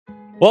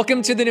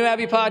Welcome to the New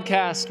Abbey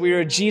Podcast. We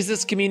are a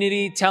Jesus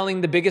community telling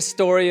the biggest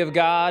story of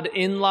God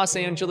in Los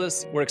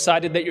Angeles. We're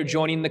excited that you're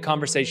joining the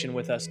conversation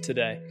with us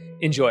today.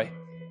 Enjoy.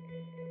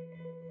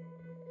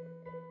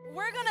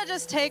 We're going to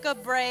just take a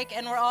break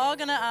and we're all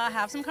going to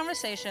have some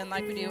conversation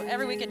like we do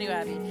every week at New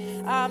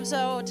Abbey.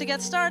 So to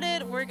get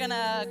started, we're going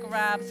to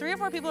grab 3 or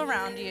 4 people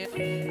around you.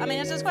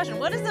 Answer this question.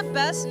 What is the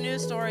best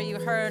news story you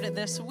heard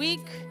this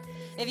week?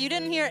 If you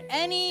didn't hear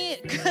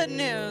any good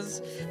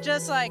news,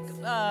 just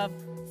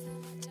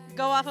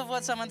go off of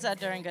what someone said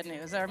during good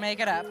news or make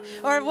it up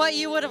or what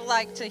you would have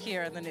liked to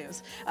hear in the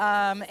news.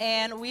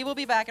 And we will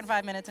be back in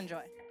 5 minutes.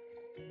 Enjoy.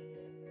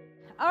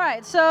 All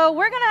right, so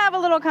we're going to have a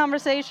little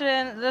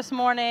conversation this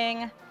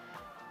morning.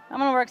 I'm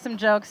going to work some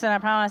jokes in, I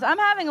promise. I'm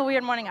having a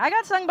weird morning. I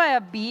got stung by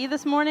a bee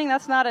this morning.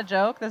 That's not a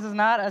joke. This is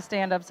not a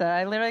stand-up set.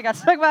 I literally got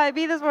stung by a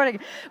bee this morning,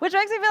 which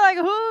makes me feel like,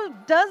 who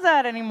does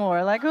that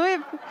anymore? Like,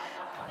 who...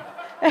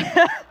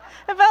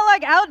 It felt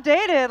like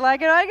outdated. I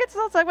get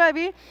still stung by a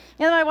bee.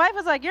 And my wife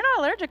was like, "You're not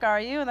allergic, are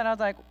you?" And then I was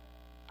like,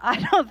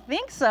 "I don't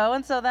think so."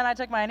 And so then I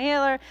took my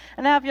inhaler.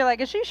 And now if you're like,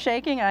 "Is she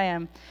shaking?" I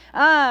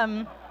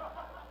am.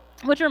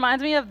 Which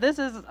reminds me of, this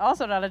is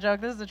also not a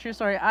joke. This is a true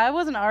story. I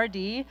was an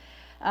RD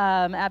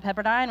at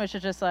Pepperdine, which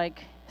is just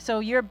so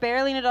you're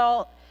barely an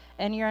adult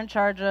and you're in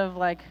charge of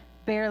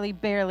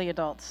barely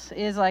adults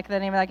is the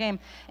name of that game.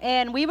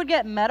 And we would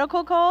get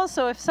medical calls.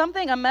 So if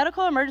a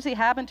medical emergency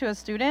happened to a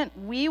student,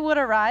 we would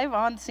arrive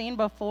on scene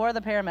before the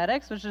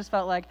paramedics, which just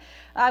felt like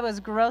I was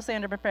grossly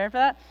underprepared for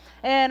that.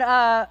 And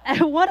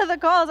at one of the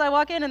calls, I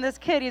walk in and this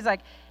kid,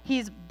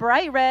 he's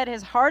bright red,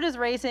 his heart is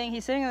racing,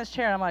 he's sitting in this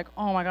chair, and I'm like,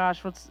 "Oh my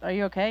gosh, are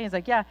you okay?" He's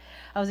like, "Yeah,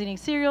 I was eating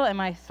cereal and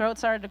my throat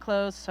started to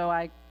close, so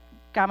I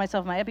got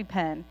myself my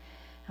EpiPen."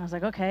 I was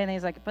like, "Okay," and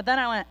he's like, "But then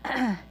I went,"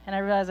 and I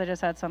realized I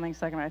just had something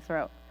stuck in my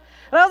throat.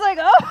 And I was like,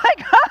 "Oh my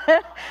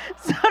God."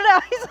 So now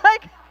he's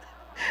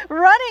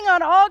running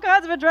on all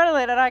kinds of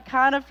adrenaline, and I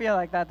kind of feel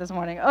like that this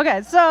morning.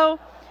 Okay, so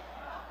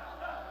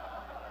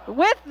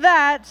with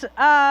that,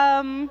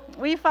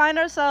 we find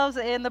ourselves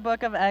in the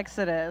book of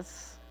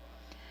Exodus.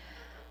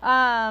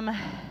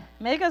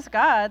 Make us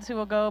gods who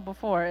will go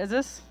before. Is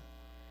this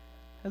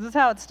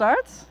how it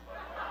starts?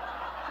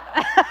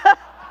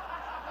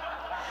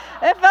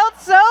 It felt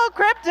so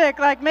cryptic,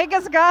 make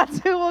us gods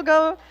who will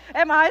go.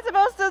 Am I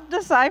supposed to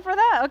decipher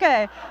that?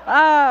 Okay.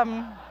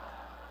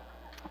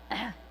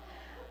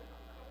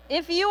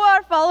 If you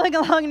are following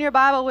along in your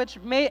Bible, which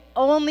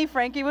only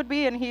Frankie would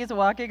be, and he's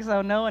walking,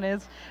 so no one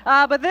is.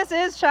 But this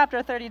is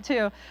chapter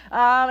 32.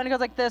 And it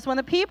goes like this. When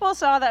the people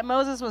saw that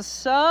Moses was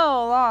so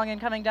long in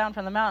coming down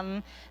from the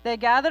mountain, they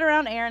gathered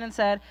around Aaron and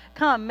said,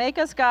 "Come, make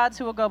us gods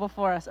who will go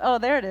before us." Oh,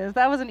 there it is.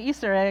 That was an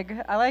Easter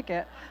egg. I like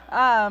it.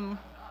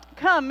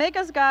 "Come, make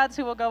us gods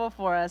who will go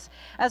before us.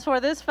 As for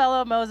this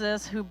fellow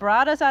Moses who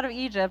brought us out of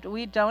Egypt,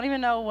 we don't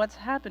even know what's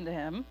happened to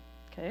him."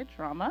 Okay,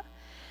 drama.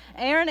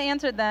 Aaron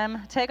answered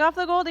them, "Take off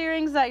the gold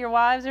earrings that your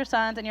wives, your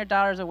sons, and your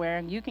daughters are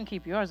wearing. You can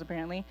keep yours,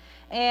 apparently.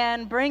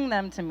 And bring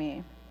them to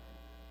me."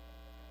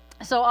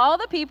 So all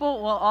the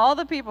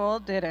people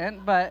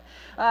didn't, but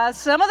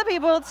some of the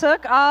people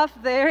took off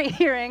their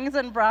earrings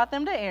and brought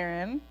them to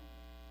Aaron.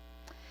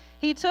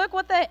 He took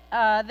what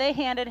they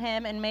handed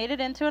him and made it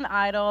into an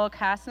idol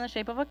cast in the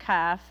shape of a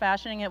calf,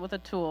 fashioning it with a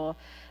tool.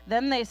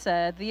 Then they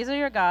said, "These are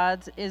your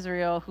gods,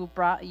 Israel, who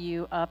brought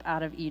you up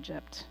out of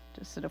Egypt."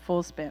 Just did a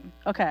full spin.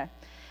 Okay.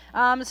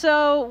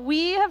 So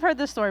we have heard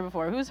this story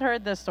before. Who's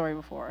heard this story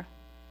before?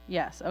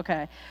 Yes,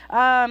 okay.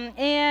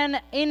 And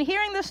in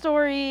hearing the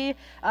story,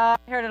 I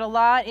heard it a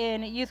lot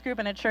in youth group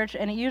and at church,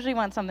 and it usually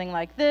went something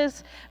like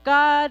this.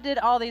 God did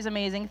all these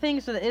amazing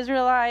things for the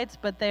Israelites,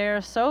 but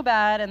they're so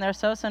bad, and they're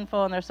so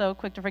sinful, and they're so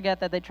quick to forget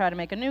that they try to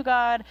make a new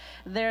God.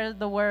 They're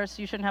the worst.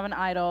 You shouldn't have an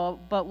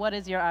idol. But what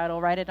is your idol?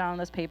 Write it down on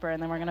this paper,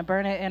 and then we're going to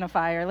burn it in a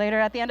fire later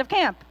at the end of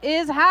camp,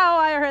 is how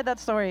I heard that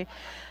story.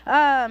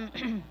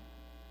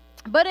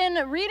 But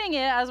in reading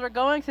it, as we're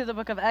going through the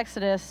book of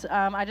Exodus,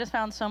 I just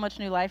found so much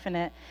new life in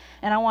it,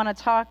 and I want to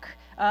talk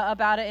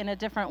about it in a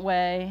different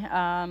way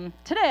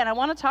today, and I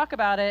want to talk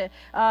about it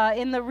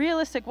in the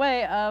realistic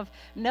way of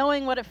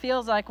knowing what it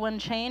feels like when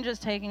change is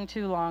taking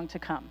too long to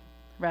come,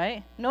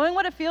 right? Knowing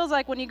what it feels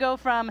like when you go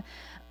from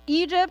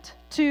Egypt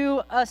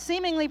to a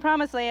seemingly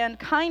promised land,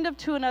 kind of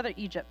to another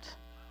Egypt,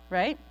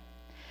 right?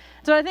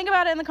 So I think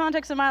about it in the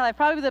context of my life.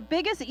 Probably the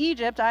biggest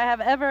Egypt I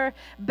have ever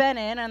been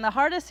in, and the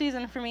hardest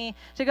season for me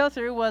to go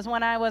through, was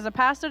when I was a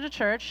pastor to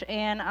church,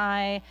 and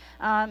I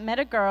met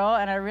a girl,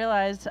 and I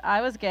realized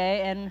I was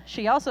gay, and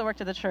she also worked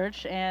at the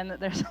church, and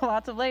there's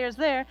lots of layers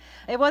there.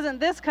 It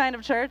wasn't this kind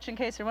of church, in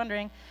case you're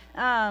wondering.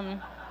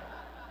 And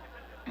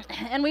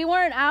we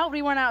weren't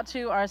out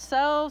to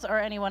ourselves or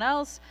anyone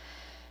else.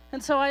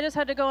 And so I just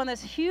had to go on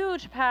this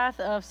huge path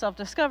of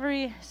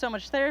self-discovery, so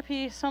much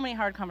therapy, so many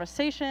hard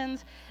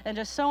conversations, and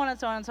just so on and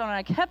so on and so on. And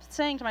I kept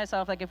saying to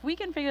myself, like, if we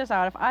can figure this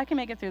out, if I can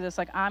make it through this,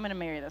 like, I'm going to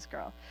marry this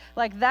girl.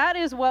 Like, that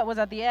is what was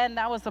at the end.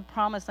 That was the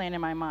promised land in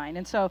my mind.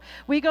 And so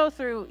we go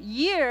through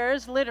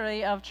years,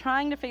 literally, of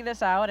trying to figure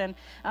this out. And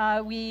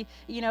we,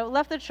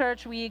 left the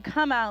church. We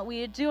come out.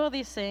 We do all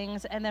these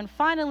things. And then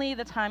finally,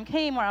 the time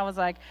came where I was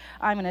like,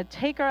 I'm going to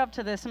take her up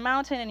to this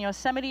mountain in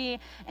Yosemite,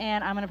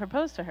 and I'm going to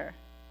propose to her.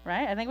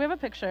 Right? I think we have a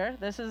picture.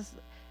 This is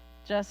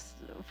just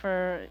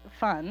for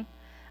fun.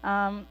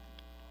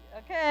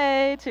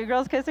 Okay, 2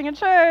 girls kissing in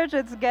church.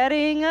 It's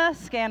getting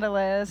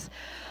scandalous.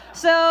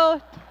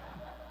 So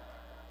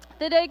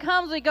the day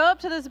comes, we go up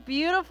to this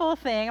beautiful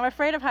thing. I'm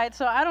afraid of heights,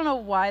 so I don't know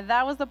why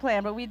that was the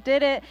plan, but we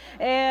did it,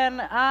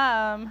 and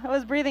I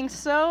was breathing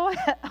so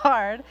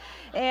hard.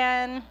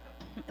 And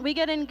we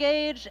get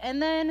engaged, and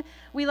then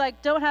we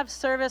don't have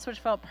service, which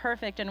felt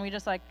perfect, and we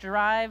just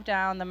drive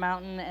down the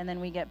mountain, and then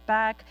we get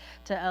back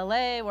to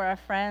LA where our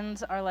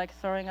friends are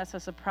throwing us a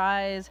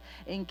surprise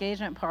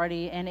engagement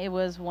party, and it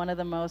was one of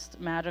the most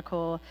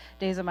magical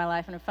days of my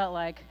life, and it felt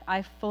like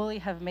I fully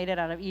have made it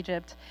out of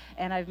Egypt,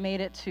 and I've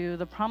made it to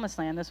the promised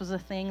land. This was a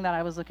thing that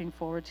I was looking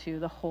forward to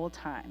the whole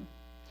time.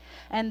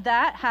 And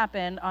that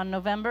happened on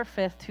November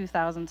 5th,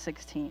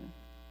 2016.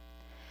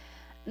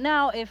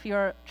 Now, if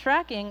you're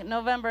tracking,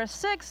 November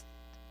 6th,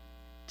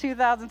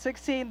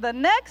 2016, the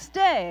next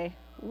day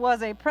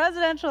was a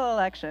presidential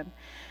election.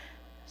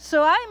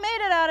 So I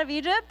made it out of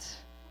Egypt.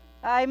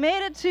 I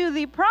made it to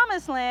the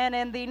promised land,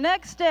 and the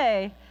next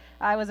day,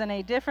 I was in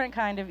a different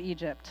kind of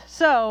Egypt.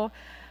 So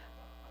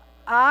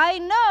I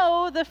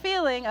know the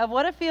feeling of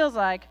what it feels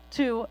like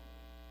to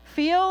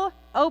feel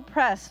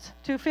oppressed,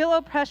 to feel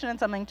oppression in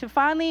something, to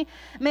finally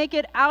make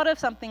it out of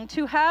something,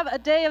 to have a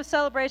day of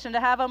celebration,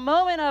 to have a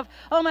moment of,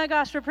 oh my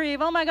gosh,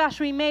 reprieve, oh my gosh,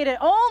 we made it,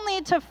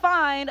 only to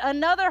find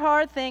another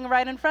hard thing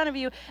right in front of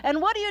you.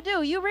 And what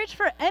do? You reach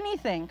for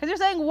anything, because you're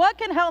saying, what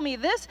can help me?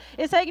 This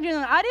is taking you.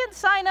 I didn't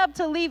sign up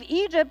to leave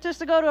Egypt just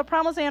to go to a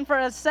promised land for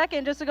a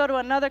second, just to go to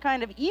another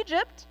kind of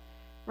Egypt,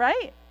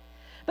 right?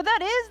 But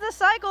that is the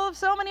cycle of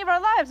so many of our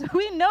lives.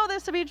 We know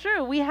this to be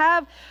true. We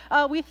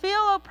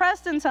feel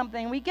oppressed in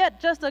something. We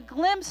get just a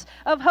glimpse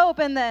of hope,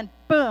 and then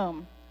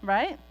boom,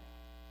 right?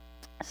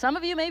 Some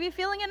of you may be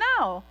feeling it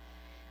now.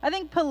 I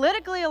think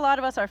politically, a lot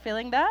of us are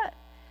feeling that.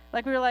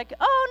 We were like,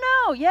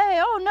 oh no,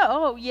 yay, oh no,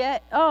 oh yeah,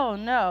 oh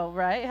no,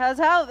 right? That's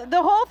how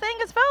the whole thing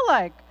has felt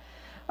like.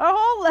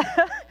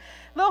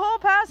 The whole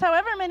past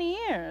however many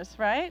years,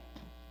 right?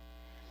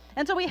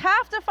 And so we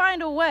have to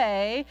find a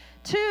way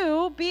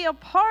to be a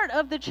part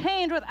of the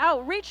change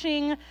without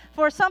reaching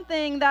for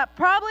something that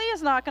probably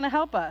is not going to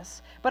help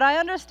us. But I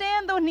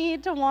understand the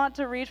need to want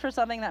to reach for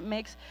something that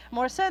makes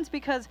more sense,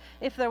 because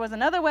if there was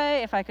another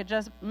way, if I could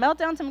just melt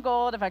down some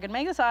gold, if I could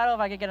make this idol, if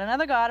I could get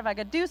another god, if I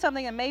could do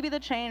something, then maybe the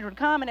change would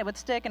come and it would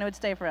stick and it would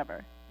stay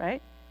forever,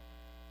 right?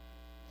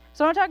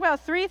 So I want to talk about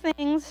 3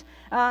 things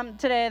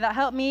today that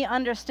help me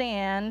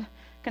understand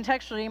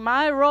contextually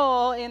my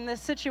role in this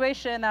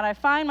situation that I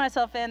find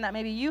myself in, that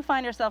maybe you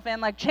find yourself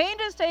in. Change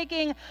is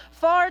taking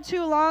far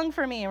too long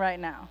for me right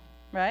now,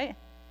 right?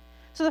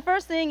 So the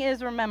first thing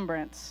is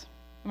remembering.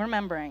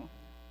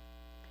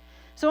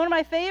 So one of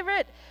my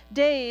favorite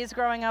days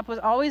growing up was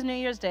always New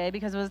Year's Day,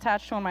 because it was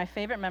attached to one of my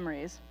favorite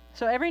memories.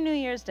 So every New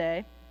Year's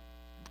Day,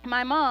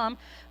 my mom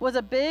was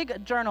a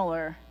big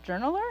journal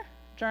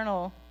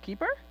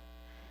keeper.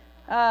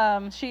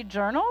 She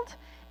journaled,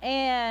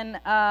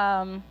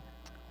 and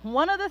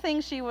one of the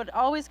things she would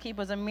always keep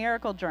was a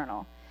miracle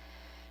journal.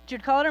 She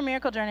would call it her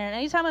miracle journal, and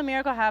anytime a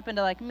miracle happened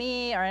to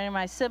me or any of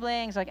my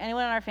siblings,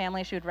 anyone in our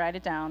family, she would write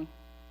it down.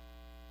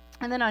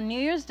 And then on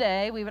New Year's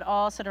Day, we would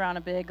all sit around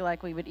a big,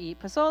 we would eat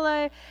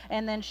pozole,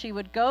 and then she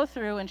would go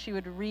through and she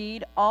would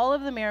read all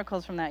of the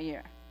miracles from that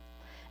year.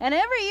 And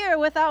every year,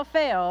 without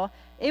fail,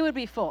 it would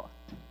be full.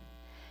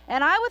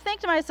 And I would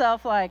think to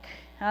myself,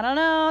 I don't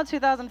know,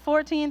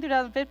 2014,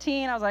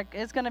 2015, I was like,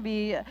 it's going to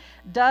be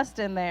dust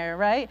in there,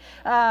 right?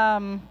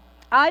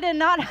 I did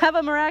not have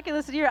a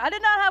miraculous year. I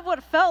did not have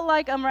what felt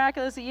like a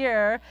miraculous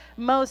year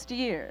most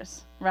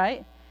years,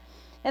 right?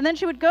 And then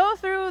she would go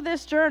through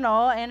this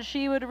journal, and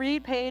she would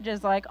read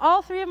pages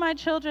all 3 of my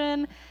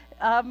children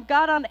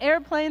got on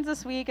airplanes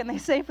this week, and they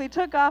safely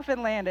took off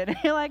and landed. And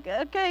you're like,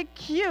 okay,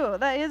 cute.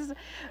 That is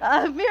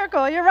a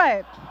miracle. You're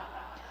right.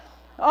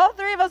 All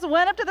 3 of us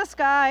went up to the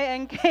sky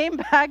and came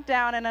back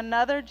down in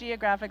another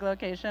geographic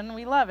location.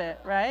 We love it,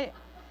 right?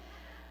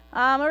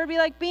 Or it'd be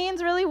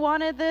Beans really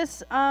wanted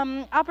this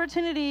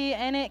opportunity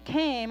and it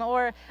came,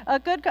 or a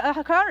good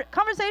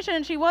conversation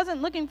and she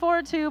wasn't looking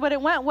forward to, but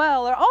it went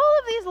well, or all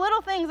of these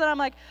little things that I'm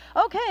like,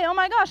 okay, oh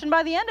my gosh, and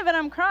by the end of it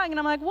I'm crying and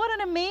I'm like, what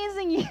an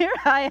amazing year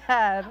I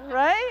had,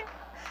 right?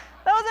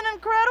 That was an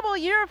incredible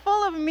year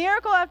full of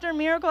miracle after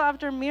miracle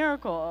after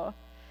miracle,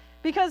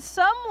 because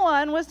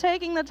someone was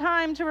taking the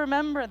time to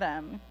remember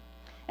them.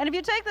 And if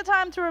you take the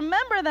time to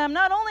remember them,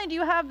 not only do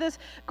you have this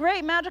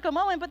great magical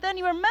moment, but then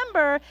you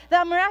remember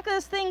that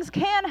miraculous things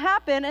can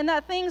happen and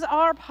that things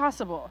are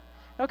possible,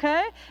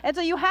 okay? And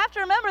so you have to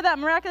remember that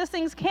miraculous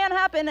things can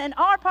happen and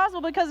are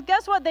possible, because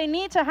guess what? They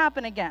need to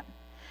happen again.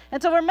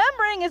 And so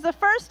remembering is the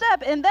first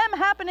step in them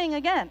happening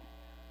again.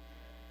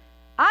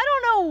 I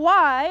don't know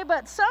why,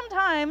 but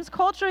sometimes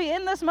culturally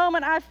in this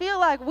moment, I feel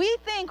like we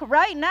think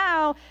right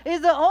now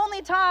is the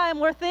only time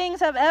where things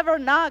have ever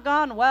not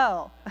gone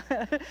well.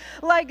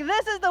 Like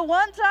this is the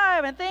one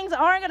time and things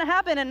aren't going to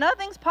happen and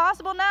nothing's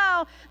possible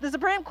now. The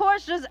Supreme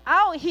Court's just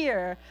out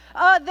here.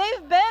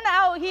 They've been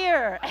out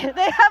here.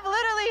 They have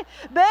literally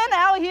been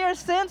out here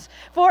since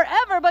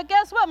forever. But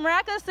guess what?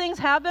 Miraculous things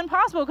have been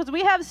possible because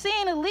we have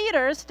seen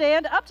leaders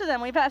stand up to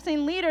them. We've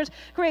seen leaders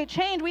create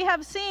change. We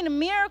have seen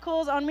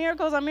miracles on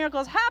miracles on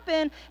miracles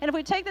happen, and if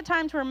we take the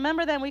time to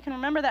remember them, we can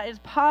remember that it's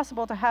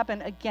possible to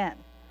happen again,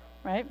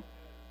 right?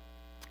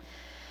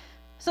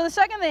 So the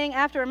second thing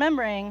after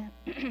remembering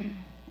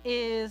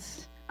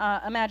is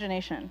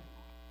imagination.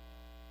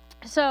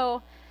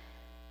 So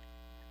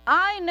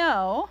I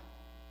know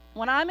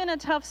when I'm in a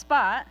tough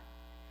spot,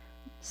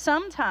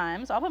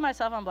 sometimes, I'll put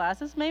myself on blast,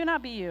 this may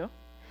not be you,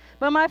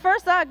 but my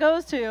first thought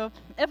goes to,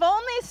 if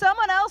only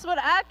someone else would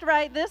act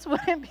right, this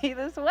wouldn't be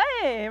this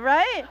way,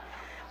 right?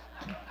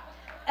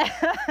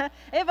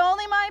 If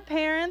only my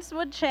parents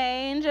would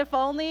change, if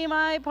only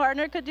my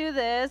partner could do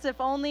this,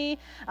 if only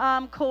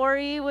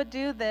Corey would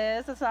do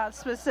this. It's not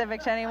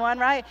specific to anyone,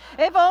 right?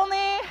 If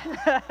only,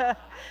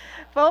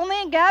 if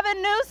only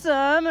Gavin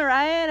Newsom,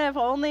 right? And if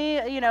only,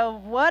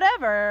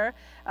 whatever.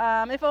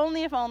 If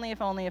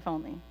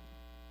only.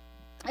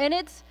 And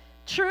it's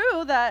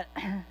true that,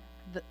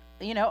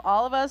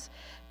 all of us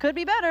could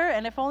be better,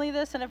 and if only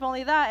this and if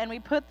only that, and we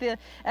put the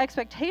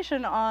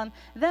expectation on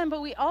them,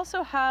 but we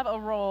also have a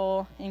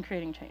role in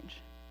creating change,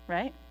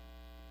 right?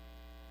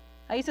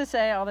 I used to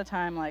say all the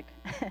time, like,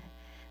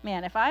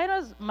 man, if I had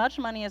as much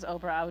money as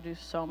Oprah, I would do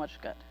so much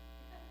good.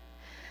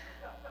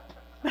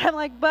 But I'm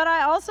like, but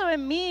I also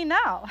am me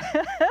now.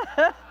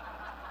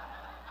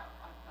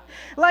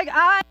 Like,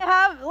 I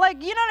have, you know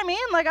what I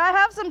mean? Like, I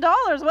have some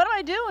dollars. What am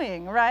I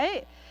doing,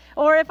 right?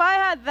 Or if I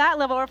had that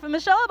level, or if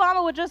Michelle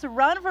Obama would just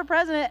run for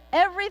president,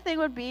 everything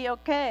would be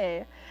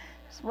okay.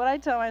 That's what I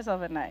tell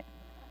myself at night.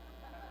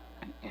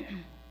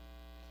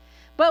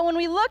 But when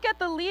we look at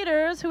the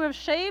leaders who have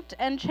shaped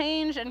and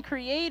changed and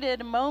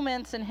created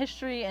moments in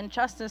history and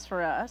justice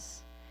for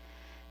us,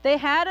 they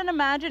had an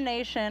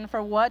imagination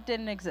for what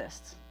didn't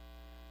exist.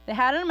 They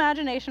had an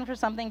imagination for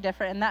something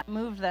different, and that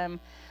moved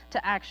them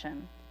to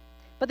action.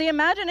 But the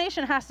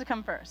imagination has to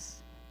come first.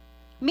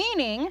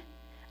 Meaning,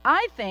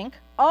 I think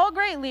all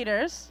great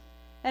leaders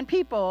and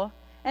people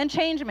and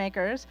change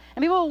makers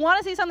and people who want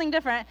to see something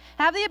different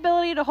have the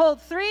ability to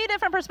hold three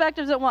different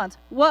perspectives at once.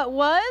 What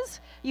was?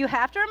 You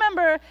have to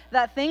remember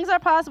that things are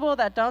possible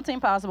that don't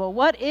seem possible.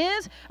 What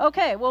is?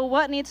 Okay, well,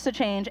 what needs to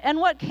change? And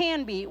what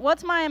can be?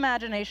 What's my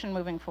imagination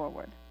moving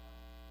forward?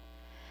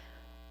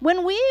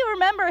 When we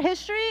remember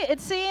history, it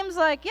seems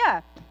like,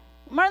 yeah,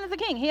 Martin Luther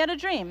King, he had a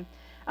dream.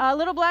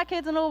 Little black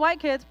kids and little white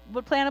kids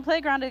would play on a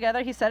playground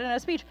together. He said it in a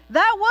speech.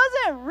 That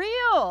wasn't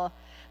real.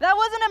 That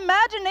was an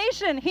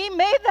imagination. He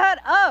made that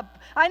up.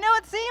 I know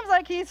it seems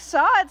like he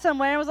saw it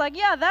somewhere and was like,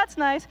 yeah, that's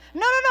nice.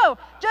 No.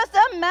 Just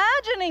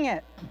imagining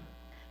it.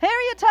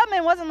 Harriet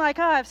Tubman wasn't like,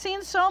 oh, I've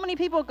seen so many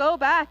people go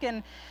back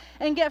and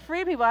get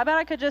free people. I bet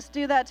I could just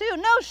do that too.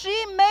 No,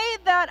 she made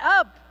that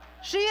up.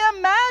 She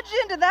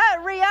imagined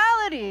that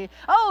reality.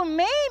 Oh,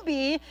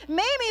 maybe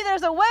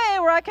there's a way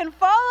where I can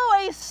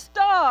follow a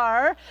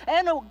star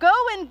and go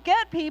and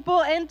get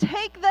people and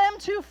take them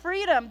to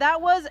freedom. That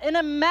was an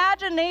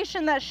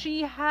imagination that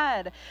she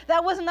had.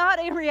 That was not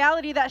a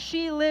reality that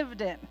she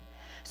lived in.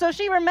 So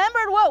she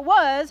remembered what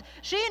was.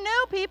 She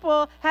knew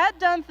people had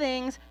done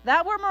things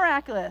that were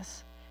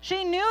miraculous.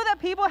 She knew that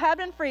people had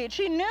been freed.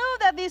 She knew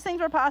that these things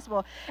were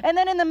possible. And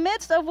then in the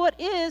midst of what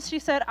is, she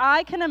said,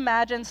 I can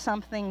imagine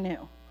something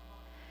new.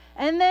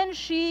 And then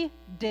she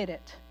did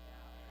it.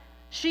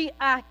 She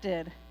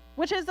acted,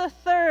 which is the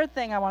third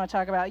thing I want to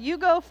talk about. You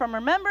go from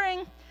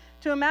remembering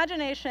to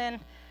imagination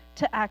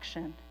to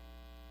action.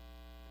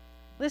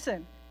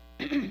 Listen,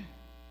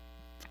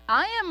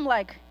 I am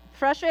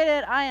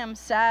frustrated. I am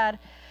sad.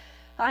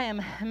 I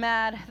am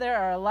mad. There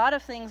are a lot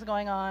of things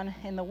going on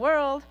in the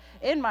world,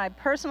 in my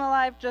personal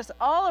life, just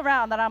all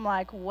around that I'm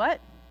like,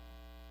 what?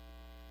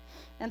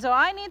 And so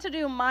I need to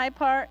do my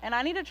part, and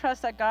I need to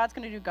trust that God's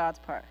going to do God's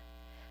part.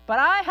 But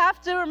I have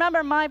to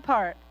remember my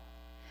part.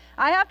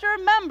 I have to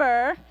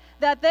remember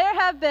that there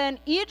have been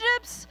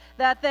Egypts,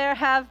 that there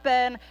have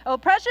been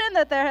oppression,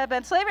 that there have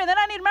been slavery. And then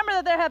I need to remember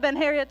that there have been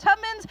Harriet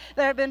Tubmans,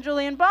 there have been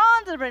Julian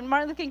Bonds, there have been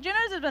Martin Luther King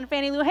Jr.'s, there have been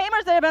Fannie Lou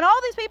Hamers, there have been all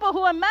these people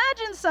who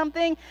imagined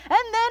something and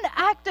then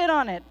acted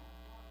on it.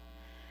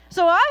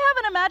 So I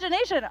have an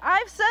imagination.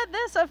 I've said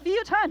this a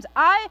few times.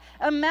 I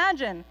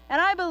imagine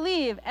and I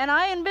believe and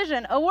I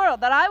envision a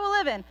world that I will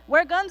live in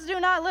where guns do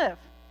not live.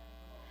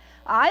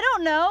 I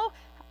don't know.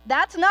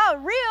 That's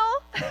not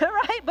real,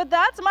 right? But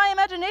that's my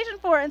imagination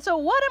for it. And so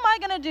what am I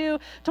going to do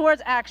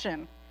towards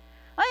action?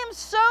 I am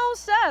so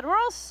sad. We're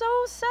all so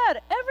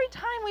sad. Every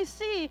time we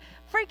see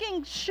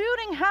freaking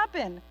shooting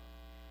happen,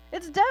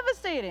 it's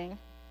devastating.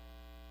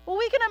 Well,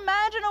 we can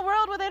imagine a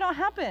world where they don't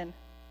happen.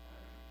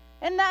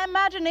 In that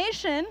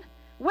imagination,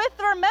 with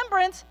the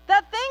remembrance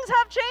that things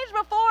have changed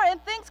before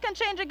and things can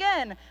change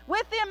again,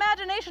 with the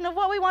imagination of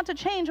what we want to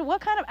change,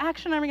 what kind of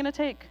action are we going to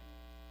take?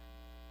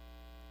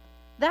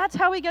 That's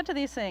how we get to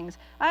these things.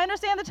 I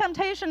understand the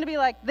temptation to be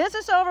like, this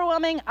is so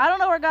overwhelming. I don't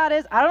know where God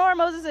is. I don't know where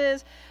Moses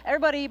is.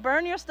 Everybody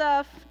burn your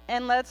stuff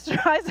and let's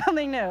try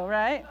something new,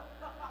 right?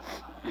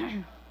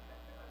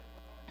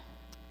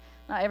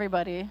 Not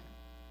everybody.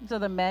 So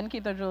the men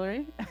keep their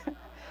jewelry.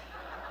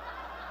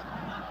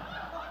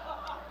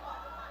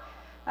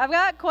 I've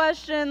got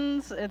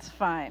questions. It's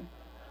fine.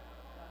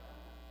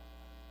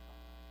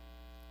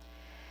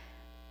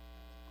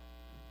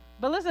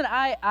 But listen,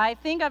 I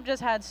think I've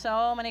just had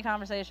so many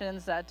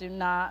conversations that do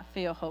not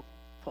feel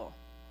hopeful.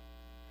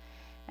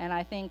 And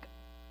I think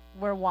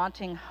we're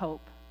wanting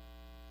hope.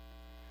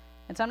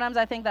 And sometimes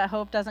I think that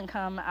hope doesn't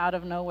come out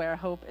of nowhere.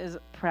 Hope is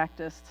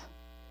practiced.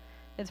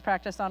 It's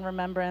practiced on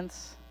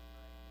remembrance.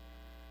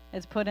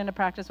 It's put into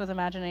practice with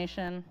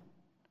imagination.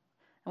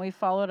 And we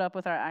follow it up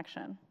with our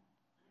action.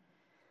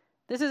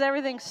 This is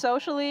everything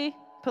socially,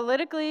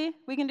 politically,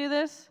 we can do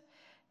this,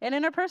 and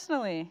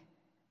interpersonally.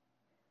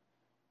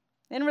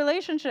 In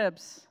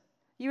relationships,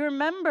 you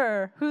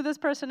remember who this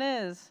person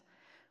is,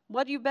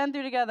 what you've been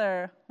through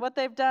together, what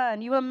they've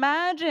done. You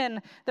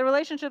imagine the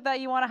relationship that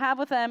you want to have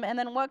with them, and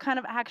then what kind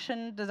of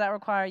action does that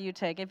require you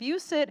take? If you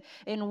sit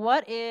in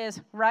what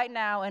is right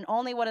now and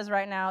only what is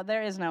right now,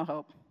 there is no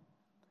hope.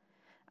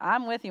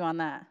 I'm with you on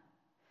that.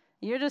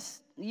 You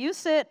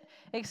sit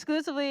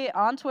exclusively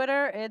on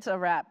Twitter, it's a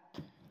wrap.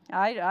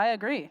 I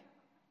agree.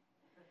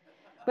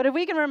 But if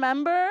we can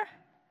remember,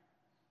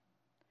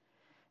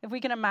 if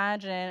we can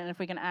imagine, and if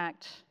we can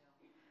act,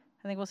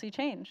 I think we'll see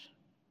change.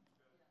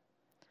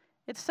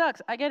 It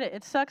sucks. I get it.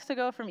 It sucks to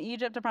go from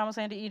Egypt to Promised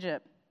Land to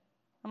Egypt.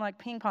 I'm like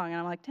ping pong, and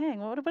I'm like, dang,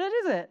 what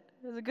is it?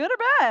 Is it good or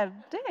bad?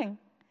 Dang.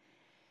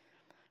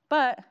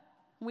 But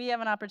we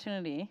have an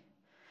opportunity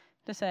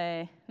to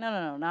say,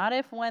 no, not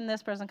if when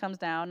this person comes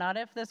down, not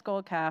if this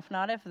gold calf,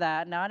 not if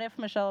that, not if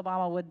Michelle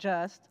Obama would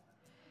just.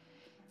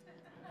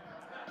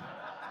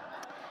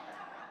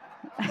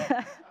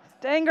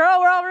 Dang, girl,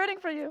 we're all rooting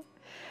for you.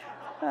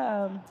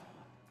 But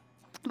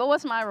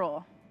what's my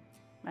role,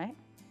 right?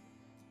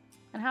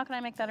 And how can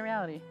I make that a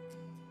reality?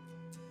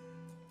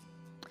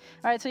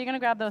 All right, so you're going to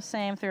grab those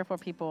same 3 or 4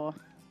 people,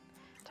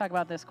 talk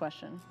about this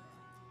question.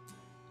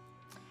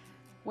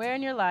 Where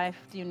in your life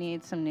do you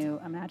need some new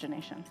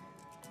imagination?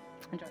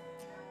 Enjoy.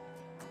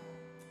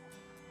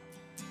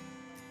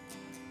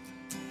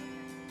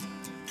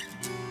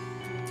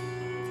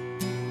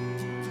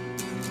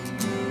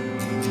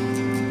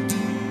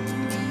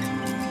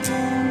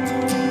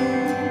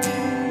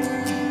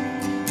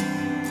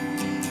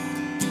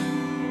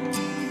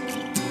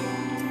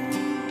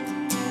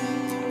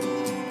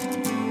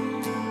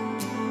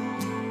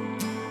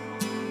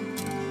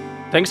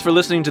 Thanks for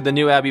listening to the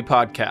New Abbey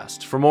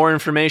podcast. For more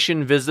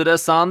information, visit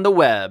us on the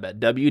web at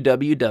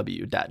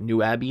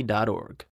www.newabbey.org.